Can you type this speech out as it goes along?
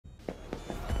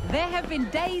There have been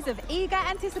days of eager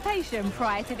anticipation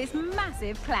prior to this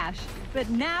massive clash, but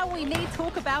now we need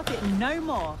talk about it no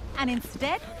more, and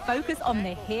instead focus on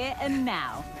the here and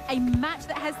now. A match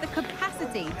that has the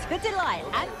capacity to delight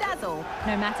and dazzle,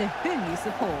 no matter who you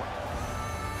support.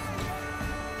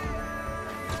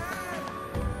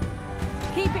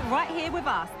 Keep it right here with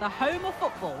us, the home of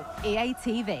football, EA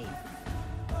TV.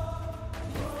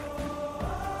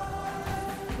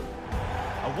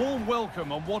 A warm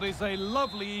welcome on what is a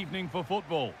lovely evening for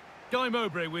football. Guy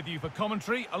Mowbray with you for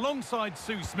commentary alongside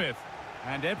Sue Smith.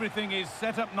 And everything is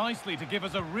set up nicely to give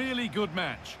us a really good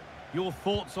match. Your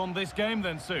thoughts on this game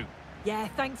then, Sue? Yeah,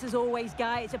 thanks as always,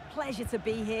 Guy. It's a pleasure to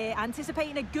be here.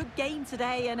 Anticipating a good game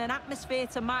today and an atmosphere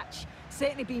to match.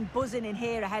 Certainly been buzzing in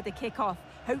here ahead of kick-off.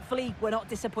 Hopefully, we're not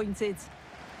disappointed.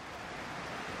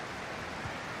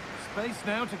 Space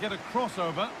now to get a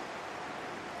crossover.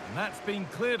 And that's been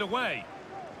cleared away.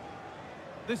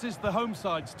 This is the home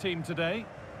side's team today.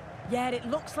 Yeah, it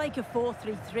looks like a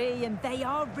 4-3-3, and they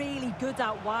are really good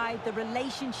out wide. The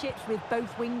relationships with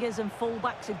both wingers and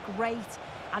fullbacks are great,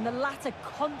 and the latter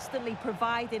constantly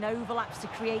providing overlaps to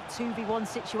create 2v1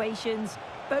 situations.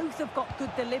 Both have got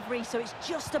good delivery, so it's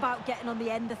just about getting on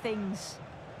the end of things.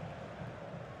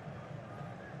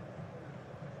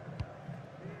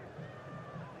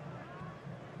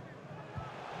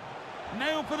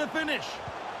 Now for the finish.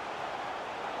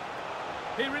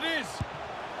 Here it is.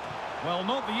 Well,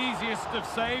 not the easiest of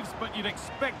saves, but you'd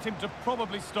expect him to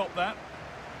probably stop that.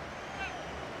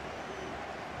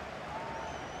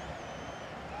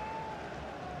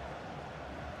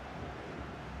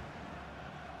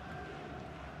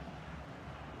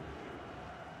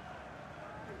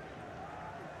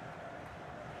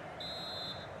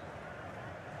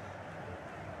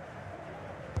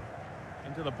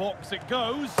 Into the box it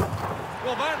goes.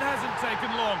 Well, that hasn't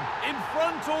taken long. In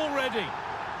front already.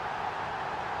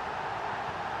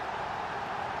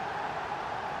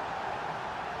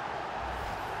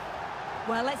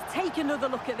 Well, let's take another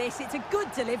look at this. It's a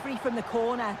good delivery from the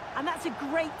corner, and that's a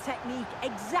great technique.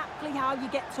 Exactly how you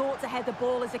get taught to head the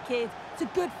ball as a kid. It's a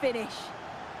good finish.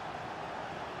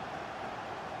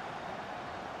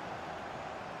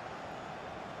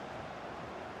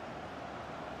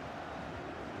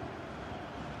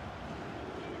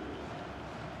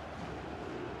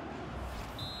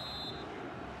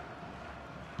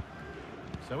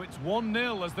 So it's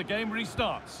 1-0 as the game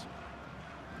restarts.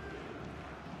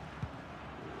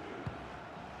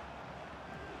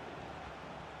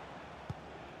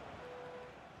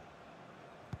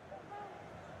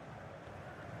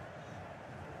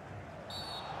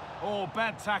 Oh,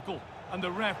 bad tackle, and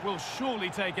the ref will surely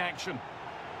take action.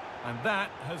 And that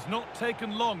has not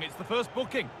taken long. It's the first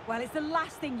booking. Well, it's the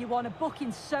last thing you want. A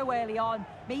booking so early on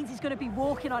means he's going to be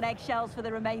walking on eggshells for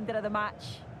the remainder of the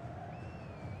match.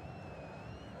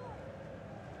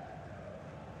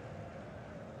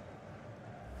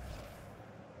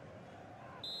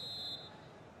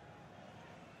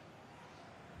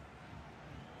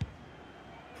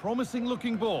 Promising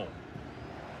looking ball.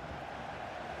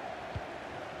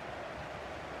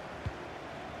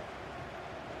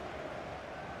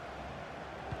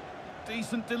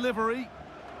 Decent delivery.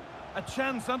 A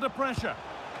chance under pressure.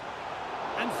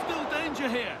 And still danger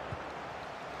here.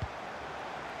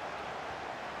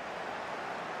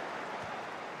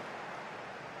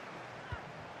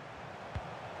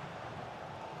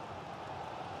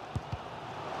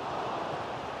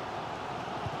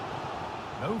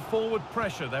 No forward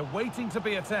pressure. They're waiting to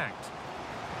be attacked.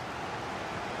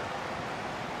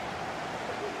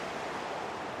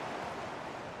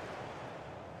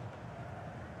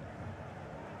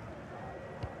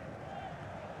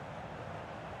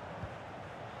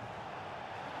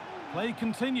 Play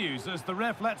continues as the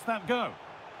ref lets that go.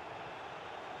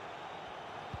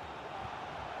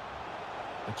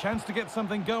 A chance to get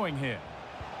something going here.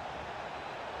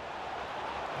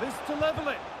 This to level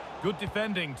it. Good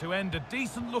defending to end a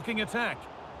decent-looking attack.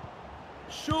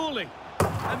 Surely.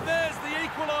 And there's the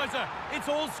equaliser. It's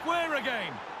all square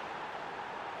again.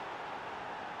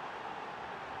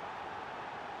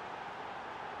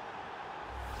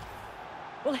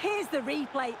 Well, here's the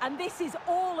replay, and this is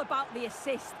all about the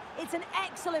assist. It's an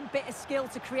excellent bit of skill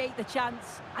to create the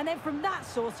chance. And then from that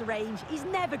sort of range, he's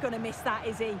never going to miss that,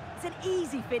 is he? It's an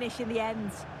easy finish in the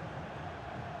end.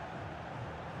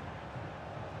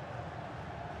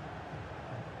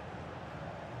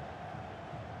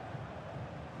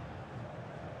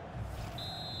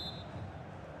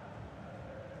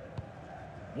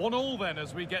 One all then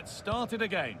as we get started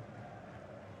again.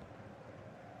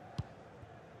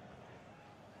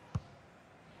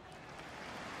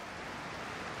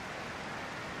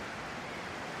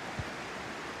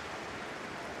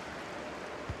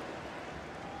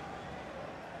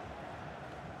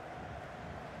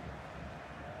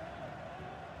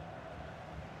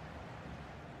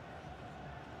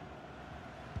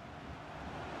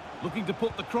 Looking to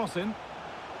put the cross in.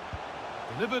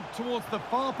 Delivered towards the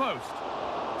far post.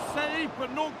 Saved,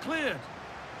 but not cleared.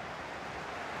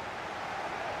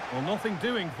 Well, nothing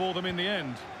doing for them in the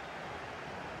end.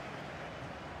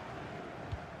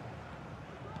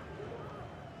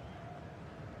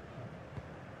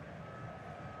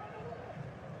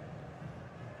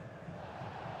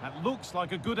 That looks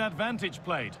like a good advantage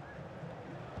played.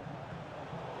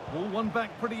 Ball won back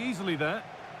pretty easily there.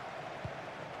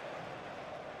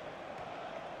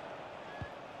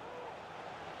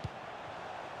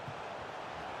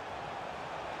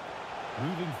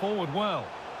 Moving forward well.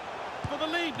 For the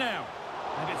lead now.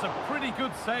 And it's a pretty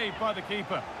good save by the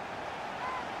keeper.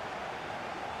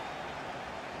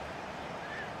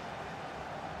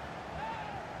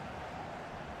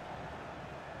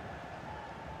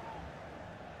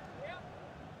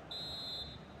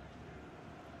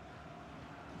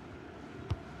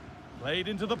 Played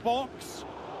into the box.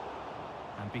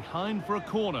 And behind for a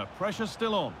corner. Pressure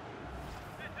still on.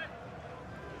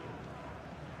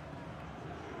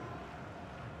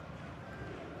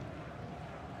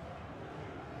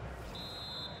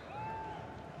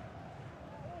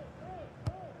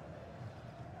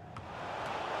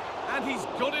 And he's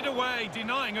got it away,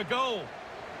 denying a goal.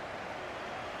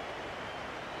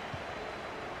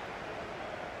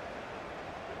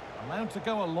 Allowed to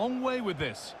go a long way with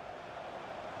this.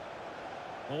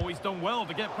 Always done well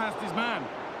to get past his man.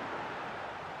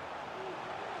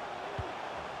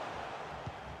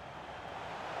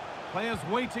 Players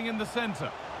waiting in the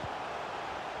centre.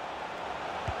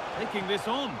 Taking this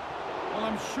on. Well,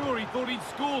 I'm sure he thought he'd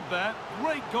scored there.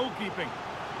 Great goalkeeping.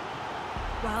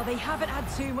 Well, they haven't had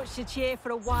too much to cheer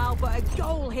for a while, but a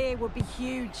goal here would be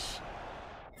huge.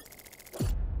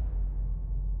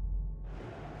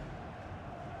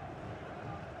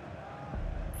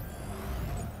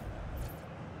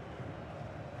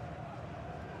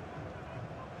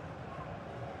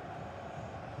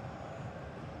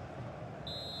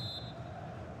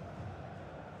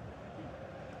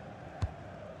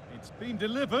 It's been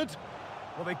delivered.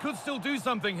 Well, they could still do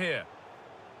something here.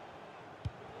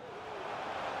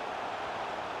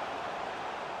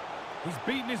 He's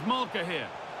beaten his marker here.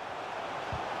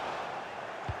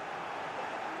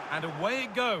 And away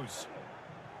it goes.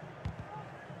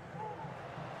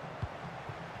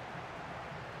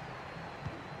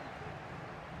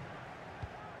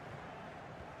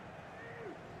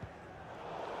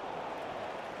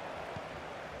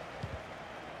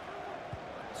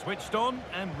 Switched on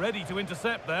and ready to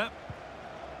intercept there.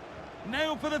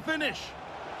 Now for the finish.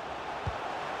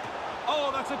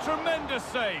 Oh, that's a tremendous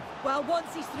save. Well,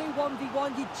 once he's through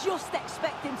 1v1, you just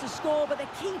expect him to score, but the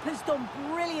keeper's done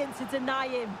brilliant to deny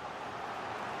him.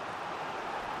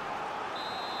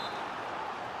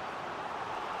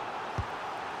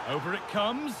 Over it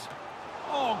comes.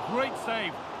 Oh, great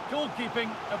save. Goalkeeping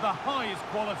of the highest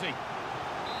quality.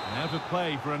 Now to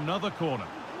play for another corner.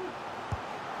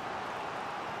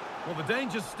 Well, the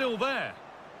danger's still there.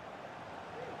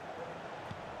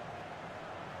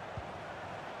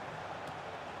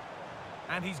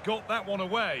 And he's got that one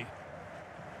away.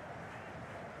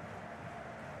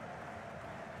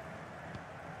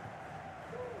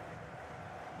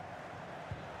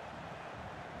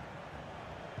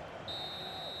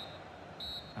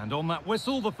 And on that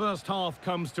whistle, the first half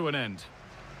comes to an end.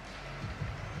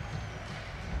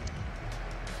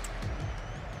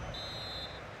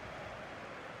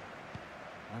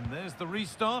 And there's the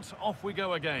restart. Off we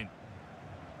go again.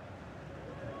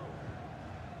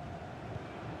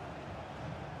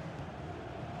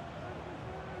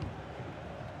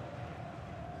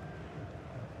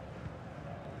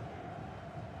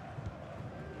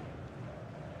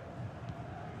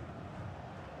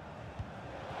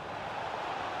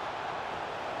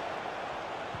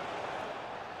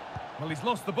 Well, he's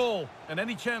lost the ball, and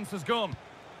any chance has gone.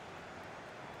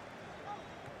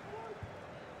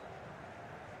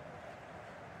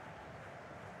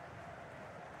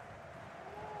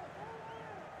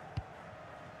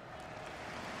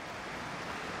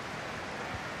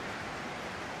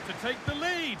 To take the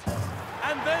lead.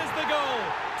 And there's the goal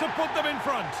to put them in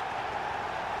front.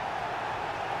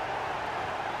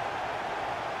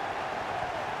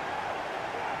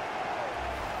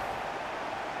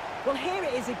 Well, here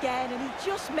it is again, and he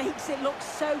just makes it look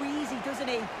so easy, doesn't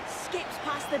he? Skips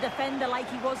past the defender like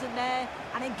he wasn't there,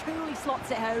 and then coolly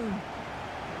slots it home.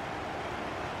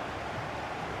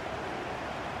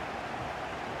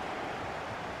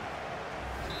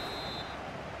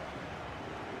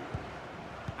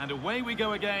 And away we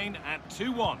go again at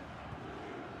 2-1.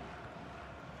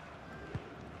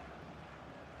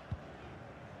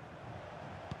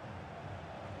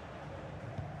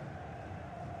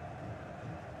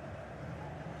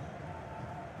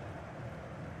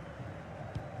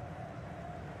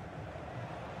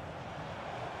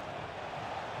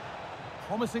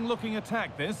 Promising looking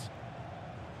attack, this.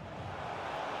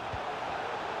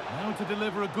 Now to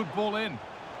deliver a good ball in.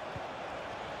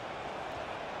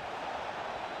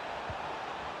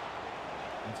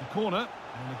 It's a corner,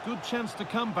 and a good chance to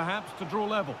come, perhaps, to draw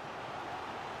level.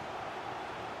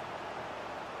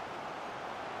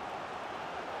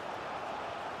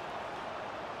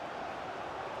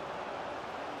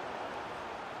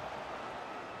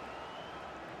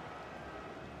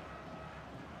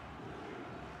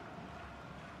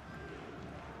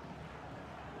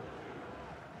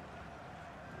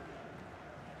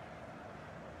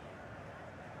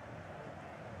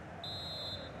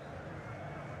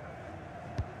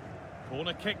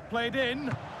 Corner kick played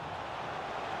in.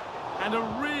 And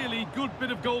a really good bit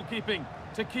of goalkeeping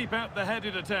to keep out the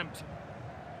headed attempt.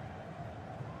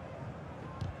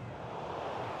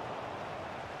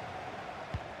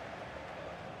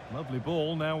 Lovely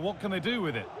ball. Now what can they do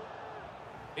with it?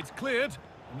 It's cleared,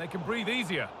 and they can breathe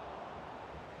easier.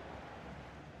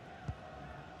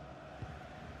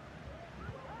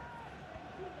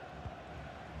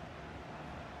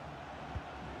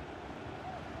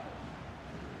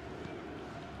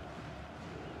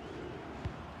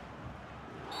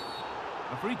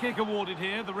 A free kick awarded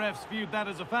here. The refs viewed that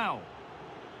as a foul.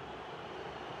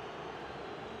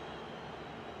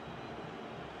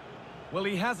 Well,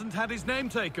 he hasn't had his name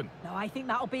taken. No, I think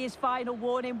that'll be his final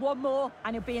warning. One more,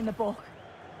 and he'll be in the book.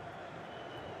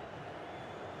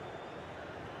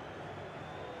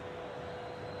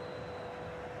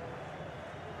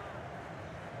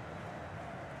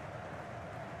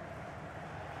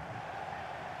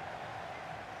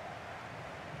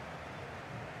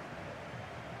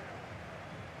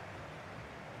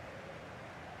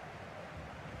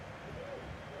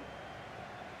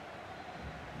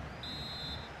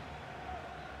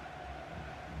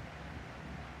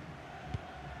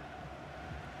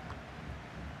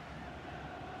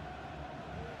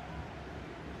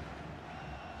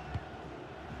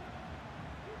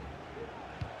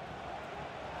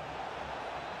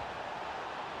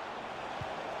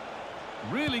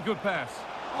 Really good pass.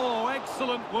 Oh,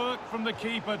 excellent work from the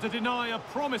keeper to deny a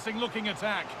promising-looking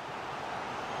attack.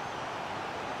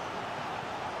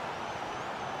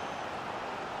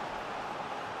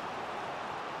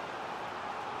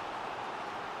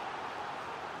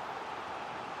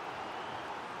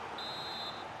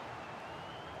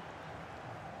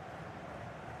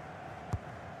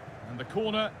 And the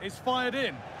corner is fired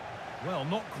in. Well,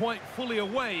 not quite fully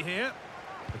away here.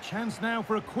 The chance now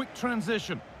for a quick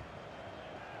transition.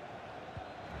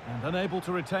 And unable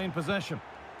to retain possession.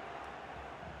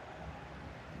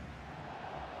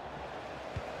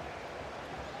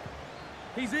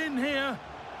 He's in here.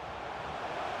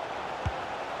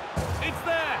 It's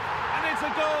there, and it's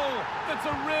a goal. That's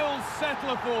a real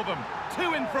settler for them.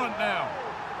 2 in front now.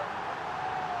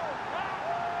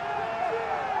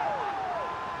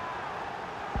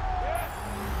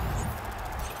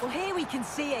 Well, here we can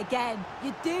see it again.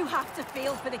 You do have to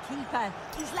feel for the keeper.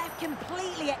 He's left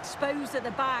completely exposed at the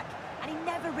back, and he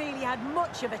never really had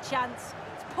much of a chance.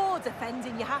 It's poor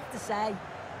defending, you have to say.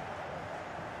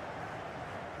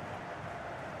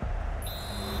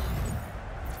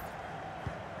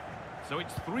 So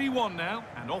it's 3-1 now,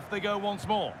 and off they go once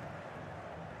more.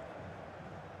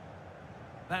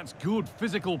 That's good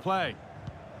physical play.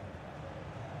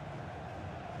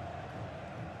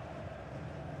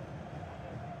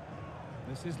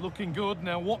 This is looking good.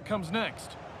 Now what comes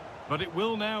next? But it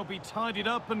will now be tidied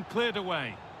up and cleared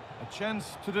away. A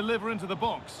chance to deliver into the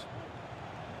box.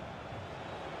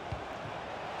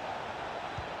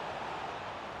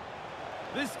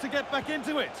 This to get back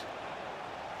into it.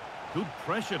 Good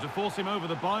pressure to force him over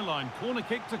the byline. Corner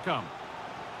kick to come.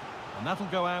 And that'll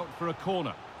go out for a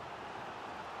corner.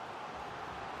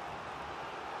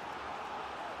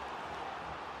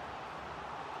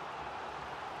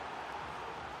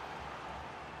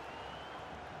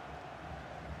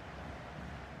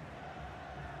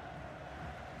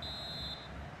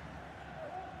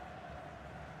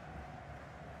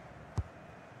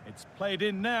 It's played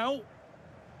in now.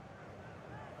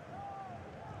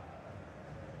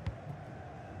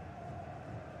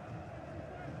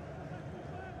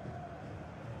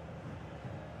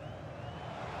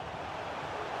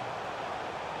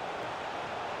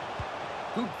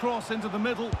 Good cross into the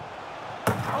middle.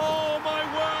 Oh, my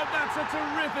word, that's a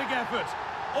terrific effort.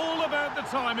 All about the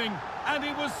timing, and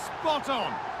it was spot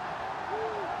on.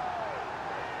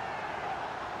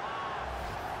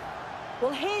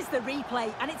 Well, here's the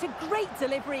replay, and it's a great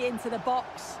delivery into the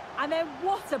box. And then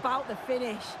what about the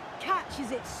finish? Catches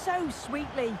it so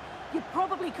sweetly. You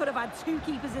probably could have had 2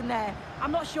 keepers in there.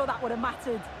 I'm not sure that would have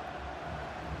mattered.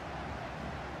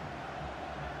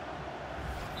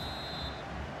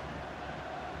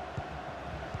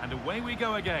 away we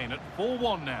go again at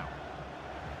 4-1 now.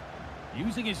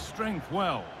 Using his strength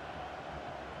well.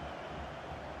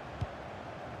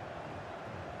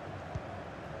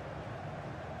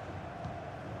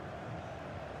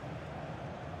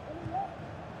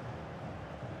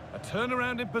 A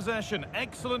turnaround in possession.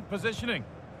 Excellent positioning.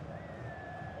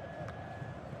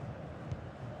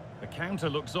 The counter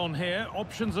looks on here.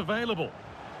 Options available.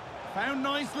 Found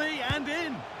nicely and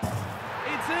in.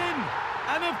 It's in.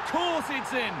 And of course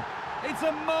it's in. It's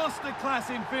a masterclass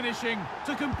in finishing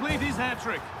to complete his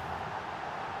hat-trick.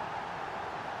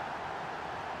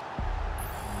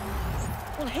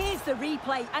 Well, here's the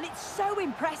replay, and it's so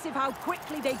impressive how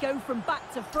quickly they go from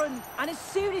back to front. And as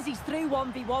soon as he's through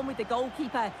 1v1 with the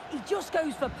goalkeeper, he just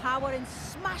goes for power and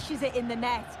smashes it in the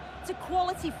net. It's a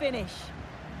quality finish.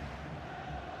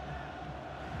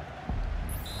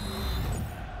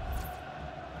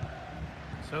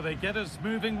 So they get us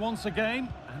moving once again,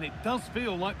 and it does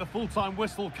feel like the full-time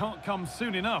whistle can't come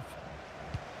soon enough.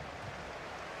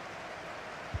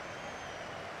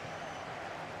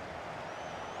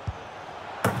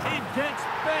 It gets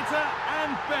better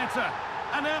and better.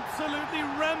 An absolutely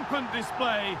rampant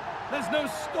display. There's no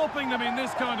stopping them in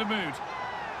this kind of mood.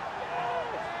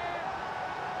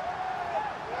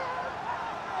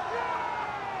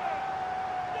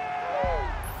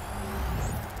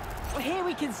 Here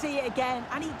we can see it again,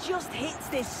 and he just hits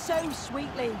this so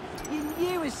sweetly. You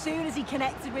knew as soon as he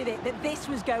connected with it that this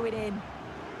was going in.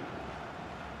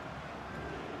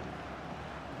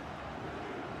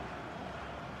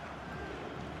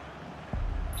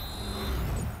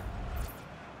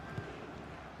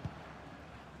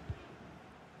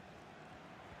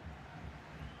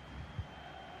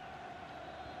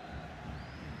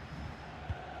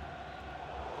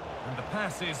 And the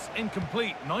pass is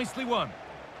incomplete. Nicely won.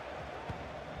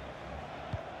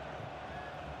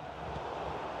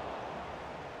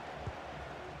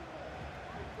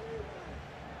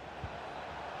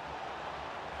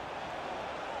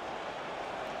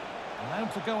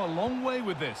 Allowed to go a long way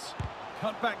with this.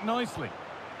 Cut back nicely.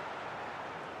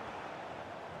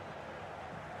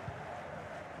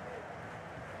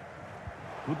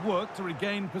 Good work to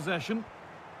regain possession.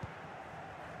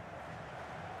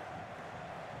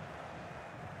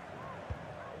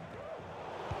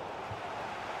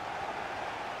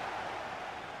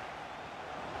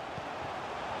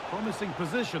 Promising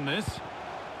position this.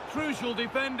 Crucial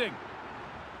defending.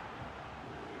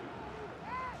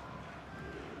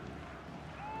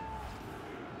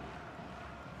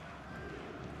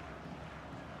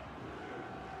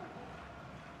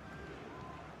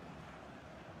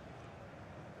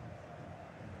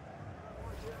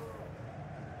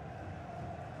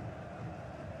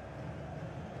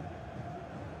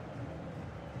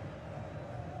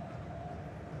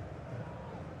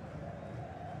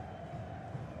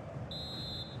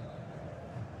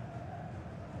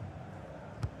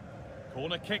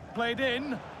 Corner kick played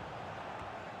in.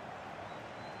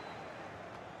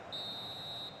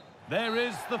 There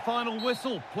is the final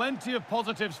whistle. Plenty of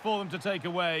positives for them to take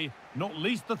away, not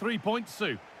least the 3 points,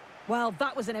 Sue. Well,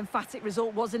 that was an emphatic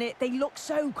result, wasn't it? They looked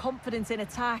so confident in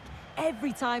attack.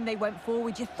 Every time they went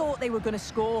forward, you thought they were going to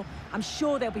score. I'm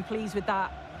sure they'll be pleased with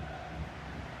that.